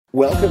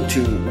Welcome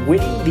to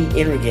Winning the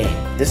Inner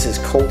Game. This is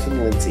Colton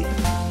Lindsay.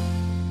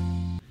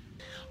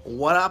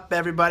 What up,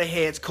 everybody?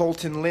 Hey, it's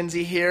Colton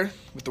Lindsay here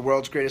with the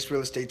world's greatest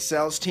real estate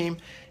sales team.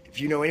 If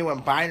you know anyone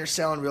buying or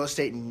selling real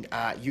estate in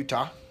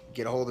Utah,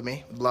 get a hold of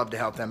me. I'd love to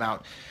help them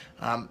out.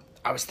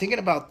 I was thinking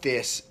about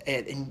this,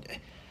 and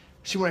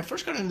see, when I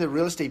first got into the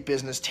real estate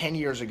business 10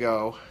 years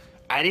ago,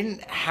 I didn't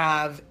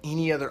have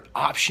any other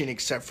option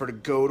except for to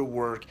go to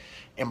work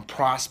and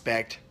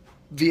prospect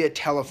via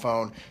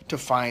telephone to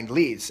find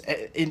leads.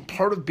 In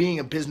part of being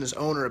a business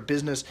owner, a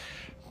business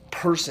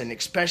person,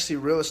 especially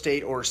real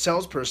estate or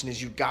salesperson,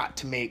 is you got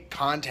to make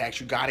contacts,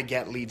 you got to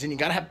get leads, and you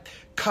got to have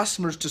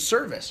customers to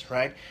service,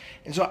 right?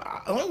 And so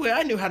the only way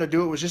I knew how to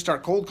do it was just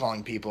start cold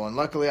calling people. And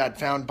luckily I'd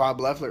found Bob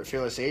Leffler at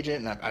Fearless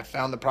Agent, and I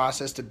found the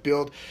process to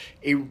build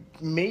a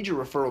major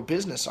referral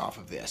business off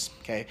of this,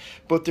 okay?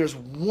 But there's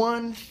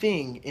one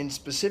thing in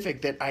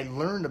specific that I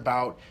learned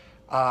about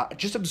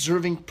just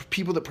observing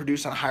people that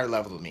produce on a higher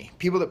level than me,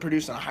 people that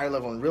produce on a higher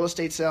level in real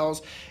estate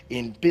sales,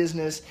 in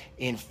business,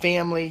 in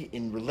family,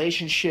 in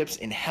relationships,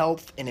 in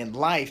health, and in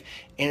life.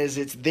 And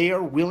they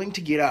are willing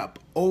to get up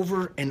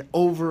over and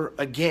over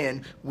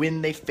again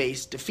when they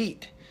face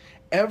defeat.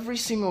 Every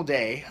single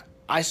day,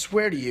 I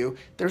swear to you,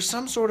 there's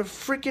some sort of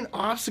freaking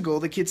obstacle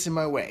that gets in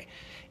my way.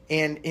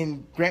 And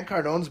in Grant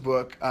Cardone's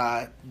book,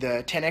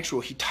 the 10X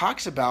Rule, he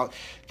talks about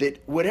that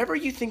whatever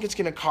you think it's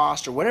going to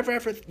cost or whatever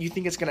effort you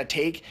think it's going to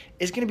take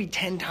is going to be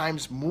 10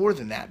 times more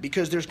than that,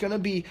 because there's going to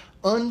be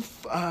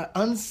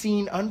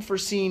unseen,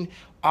 unforeseen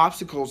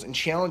obstacles and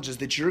challenges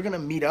that you're going to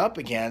meet up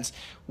against,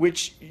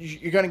 which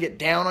you're going to get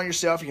down on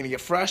yourself, you're going to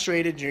get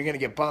frustrated, you're going to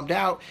get bummed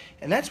out.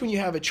 And that's when you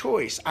have a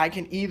choice. I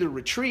can either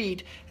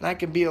retreat and I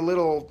can be a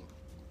little...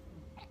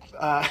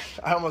 I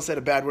almost said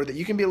a bad word, that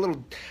you can be a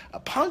little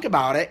punk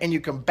about it and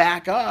you can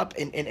back up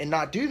and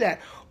not do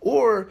that,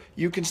 or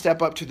you can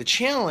step up to the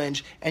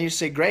challenge and you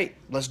say, great,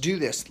 let's do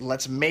this.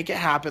 Let's make it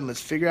happen.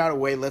 Let's figure out a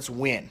way. Let's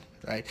win,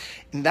 right?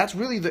 And that's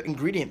really the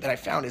ingredient that I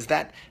found, is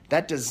that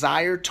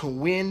desire to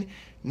win,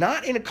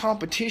 not in a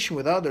competition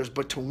with others,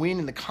 but to win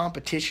in the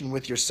competition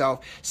with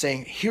yourself,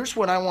 saying, here's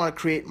what I want to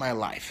create in my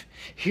life.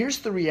 Here's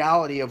the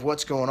reality of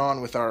what's going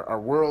on with our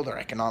world, our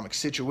economic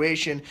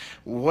situation,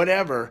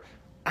 whatever.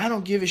 I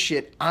don't give a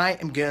shit. I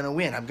am going to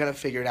win. I'm going to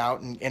figure it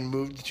out and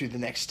move to the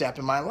next step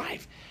in my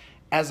life.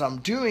 As I'm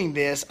doing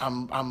this,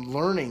 I'm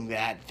learning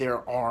that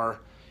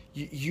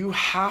you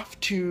have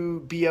to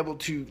be able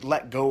to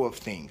let go of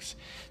things.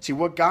 See,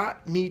 what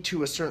got me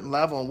to a certain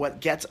level and what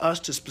gets us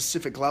to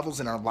specific levels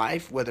in our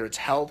life, whether it's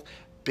health,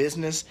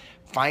 business,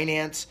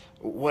 finance,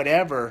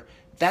 whatever,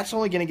 that's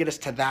only going to get us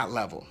to that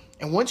level.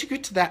 And once you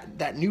get to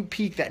that new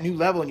peak, that new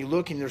level, and you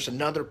look and there's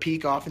another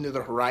peak off into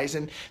the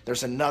horizon,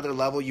 there's another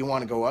level you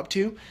want to go up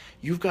to,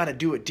 you've got to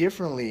do it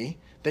differently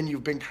than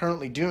you've been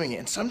currently doing it.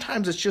 And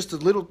sometimes it's just a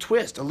little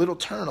twist, a little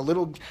turn, a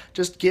little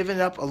just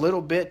giving up a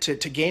little bit to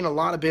gain a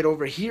lot of bit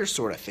over here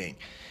sort of thing.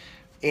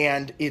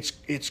 And it's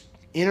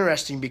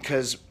interesting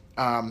because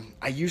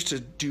I used to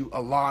do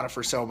a lot of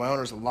for sale by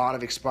owners, a lot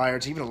of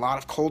expireds, even a lot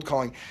of cold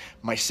calling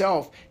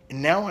myself.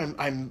 And now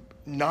I'm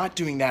not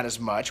doing that as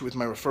much with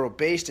my referral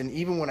based. And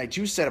even when I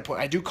do set a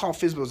point, I do call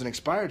FSBOs and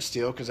expired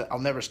still, because I'll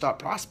never stop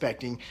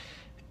prospecting.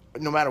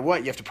 No matter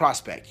what, you have to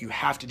prospect. You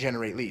have to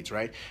generate leads,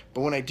 right?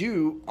 But when I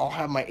do, I'll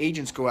have my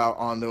agents go out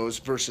on those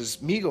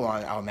versus me go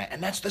on that.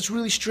 And that's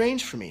really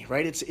strange for me,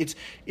 right?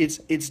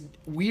 It's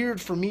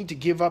weird for me to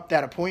give up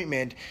that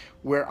appointment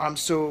where I'm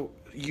so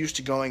used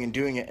to going and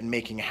doing it and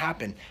making it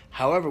happen.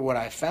 However, what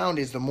I found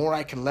is the more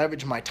I can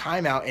leverage my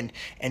time out and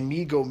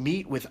me go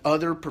meet with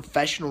other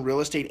professional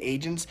real estate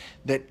agents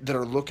that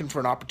are looking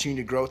for an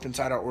opportunity to growth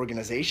inside our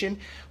organization,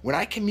 when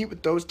I can meet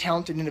with those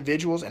talented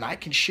individuals and I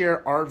can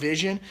share our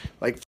vision,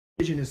 like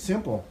vision is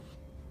simple.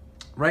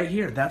 Right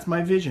here, that's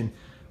my vision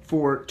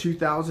for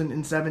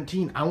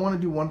 2017. I want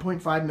to do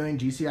 1.5 million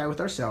GCI with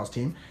our sales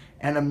team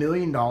and $1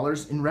 million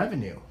in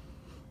revenue.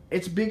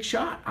 It's a big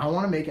shot. I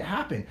want to make it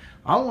happen.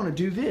 I want to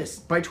do this.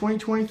 By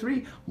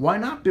 2023, why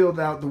not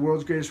build out the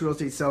world's greatest real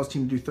estate sales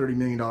team to do $30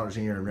 million a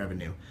year in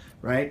revenue,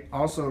 right?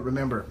 Also,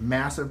 remember,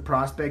 massive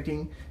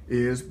prospecting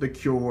is the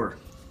cure.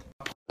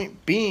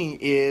 Point being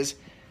is,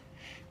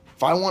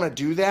 if I want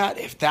to do that,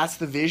 if that's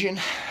the vision,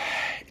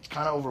 it's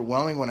kind of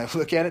overwhelming when I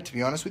look at it, to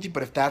be honest with you,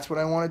 but if that's what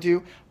I want to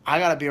do, I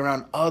got to be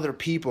around other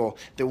people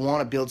that want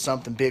to build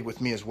something big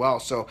with me as well.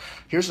 So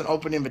here's an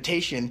open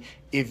invitation.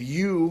 If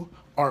you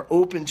are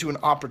open to an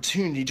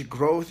opportunity to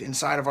growth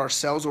inside of our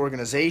sales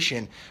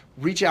organization,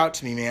 reach out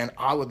to me, man.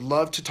 I would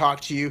love to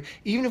talk to you,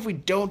 even if we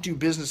don't do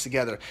business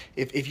together.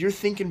 If you're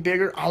thinking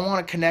bigger, I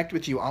want to connect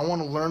with you. I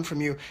want to learn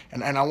from you,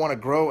 and I want to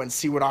grow and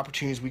see what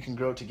opportunities we can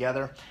grow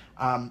together.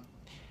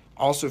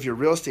 Also, if you're a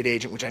real estate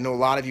agent, which I know a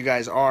lot of you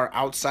guys are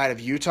outside of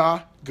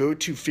Utah, go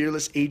to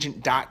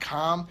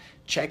fearlessagent.com,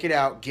 check it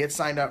out, get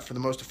signed up for the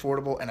most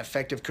affordable and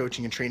effective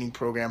coaching and training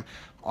program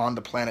on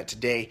the planet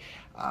today.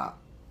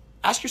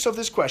 Ask yourself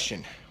this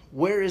question: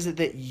 where is it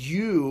that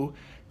you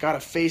got to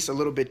face a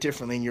little bit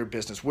differently in your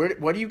business? What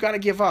do you got to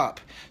give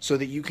up so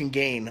that you can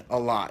gain a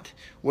lot?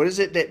 What is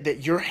it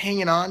that you're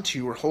hanging on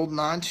to or holding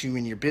on to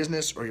in your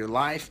business or your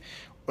life?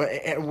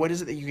 And what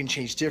is it that you can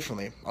change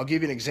differently? I'll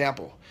give you an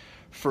example.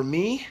 For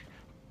me,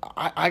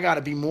 I got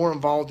to be more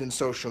involved in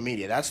social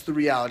media. That's the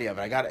reality of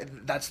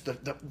it.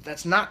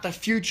 That's not the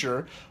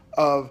future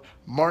of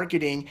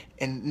marketing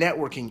and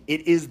networking.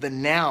 It is the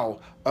now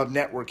of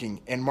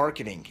networking and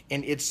marketing.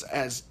 And it's,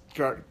 as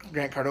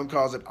Grant Cardone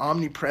calls it,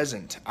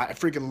 omnipresent. I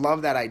freaking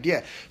love that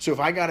idea. So if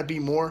I got to be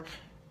more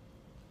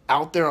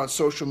out there on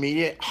social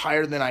media,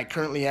 higher than I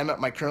currently am at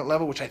my current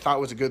level, which I thought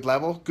was a good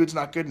level, good's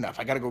not good enough.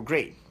 I got to go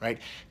great, right?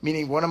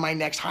 Meaning one of my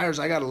next hires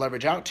I got to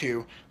leverage out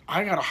to,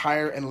 I got to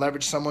hire and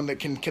leverage someone that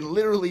can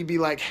literally be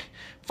like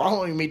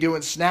following me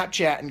doing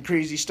Snapchat and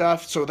crazy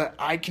stuff so that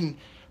I can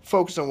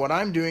focus on what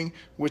I'm doing,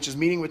 which is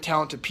meeting with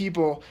talented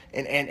people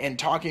and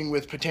talking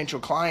with potential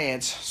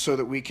clients so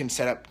that we can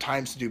set up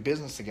times to do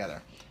business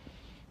together.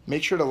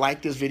 Make sure to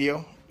like this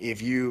video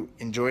if you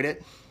enjoyed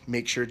it.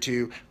 Make sure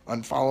to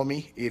unfollow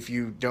me if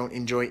you don't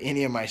enjoy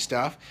any of my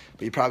stuff,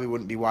 but you probably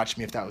wouldn't be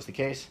watching me if that was the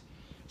case.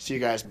 See you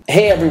guys.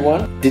 Hey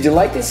everyone, did you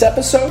like this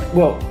episode?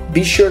 Well,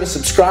 be sure to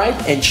subscribe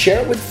and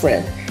share it with a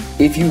friend.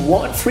 If you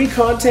want free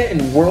content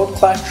and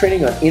world-class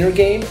training on inner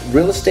game,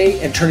 real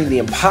estate, and turning the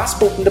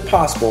impossible into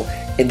possible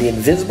and the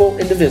invisible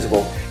into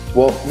visible,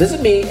 well,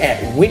 visit me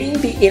at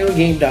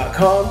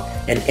winningtheinnergame.com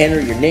and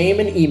enter your name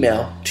and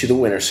email to the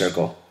winner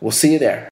circle. We'll see you there.